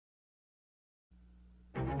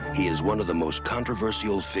He is one of the most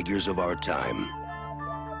controversial figures of our time.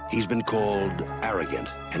 He's been called arrogant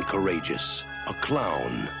and courageous, a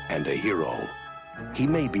clown and a hero. He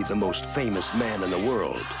may be the most famous man in the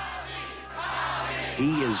world.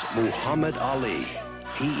 He is Muhammad Ali.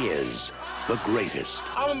 He is the greatest.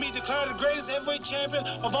 I'm gonna be declared the greatest heavyweight champion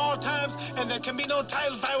of all times, and there can be no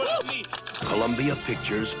title fight without me. Columbia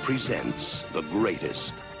Pictures presents The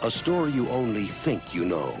Greatest, a story you only think you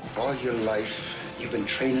know. All your life, you've been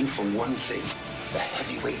training for one thing, the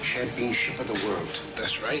heavyweight championship of the world.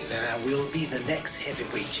 That's right, and I will be the next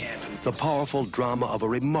heavyweight champion. The powerful drama of a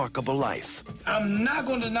remarkable life. I'm not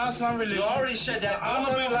going to denounce my religion. You already said that. I'm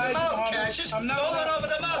going to be like Cassius. I'm not going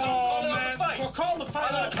over the mouth. Oh, man. Well, call the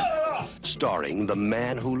fight. I'm gonna cut her off. Starring the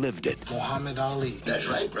man who lived it. Muhammad Ali. That's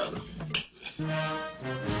right, brother.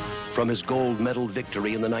 From his gold medal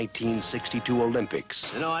victory in the 1962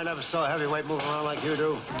 Olympics. You know, I never saw a heavyweight moving around like you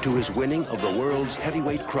do. To his winning of the world's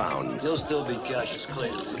heavyweight crown. You'll still be Cassius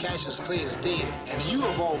Clay. Cassius Clay is dead, and you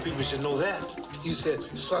of all people should know that. You said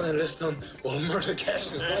Sonny Liston will murder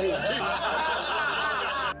Cassius Clay.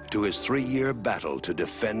 To his 3-year battle to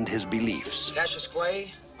defend his beliefs. Cassius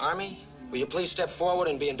Clay, Army, will you please step forward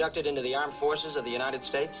and be inducted into the Armed Forces of the United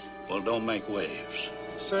States? Well, don't make waves.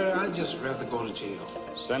 Sir, I'd just rather go to jail.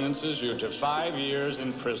 Sentences you to 5 years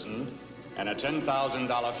in prison and a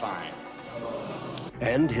 $10,000 fine.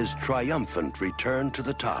 And his triumphant return to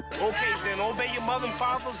the top. Okay, then, obey your mother and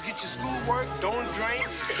fathers, get your schoolwork, don't drink,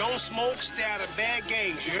 don't smoke, stay out of bad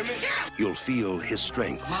gangs, you hear me? You'll feel his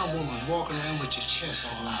strength. My woman walking around with your chest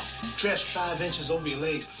all out, dressed 5 inches over your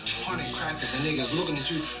legs, hunting crackers and niggas looking at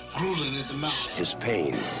you, drooling at the mouth. His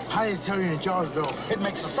pain. How do you tell your jaws drop? It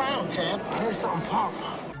makes a sound, champ. I heard something pop.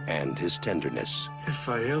 And his tenderness. If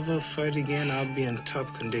I ever fight again, I'll be in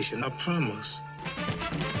top condition, I promise.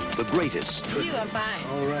 The Greatest. You are fine.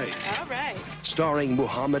 All right. All right. Starring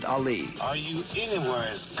Muhammad Ali. Are you anywhere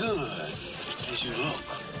as good as you look?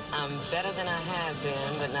 I'm better than I have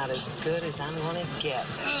been, but not as good as I'm gonna get.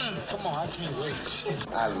 Come on, I can't wait.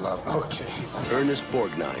 I love it. Okay. Ernest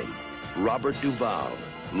Borgnine, Robert Duvall,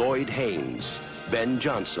 Lloyd Haynes, Ben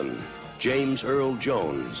Johnson, James Earl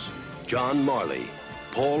Jones, John Marley,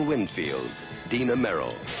 Paul Winfield, Dina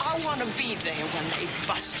Merrill. I want to be there when they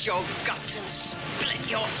bust your guts and split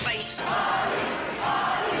your face.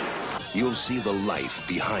 You'll see the life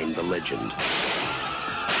behind the legend.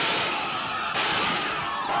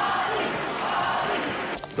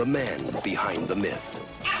 The man behind the myth.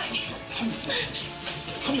 Stop it,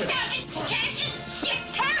 Cassius! You're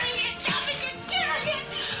tearing it! Stop it! You're tearing it!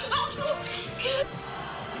 Oh,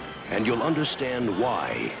 And you'll understand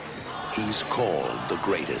why he's called the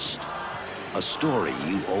greatest. A story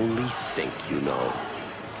you only think you know.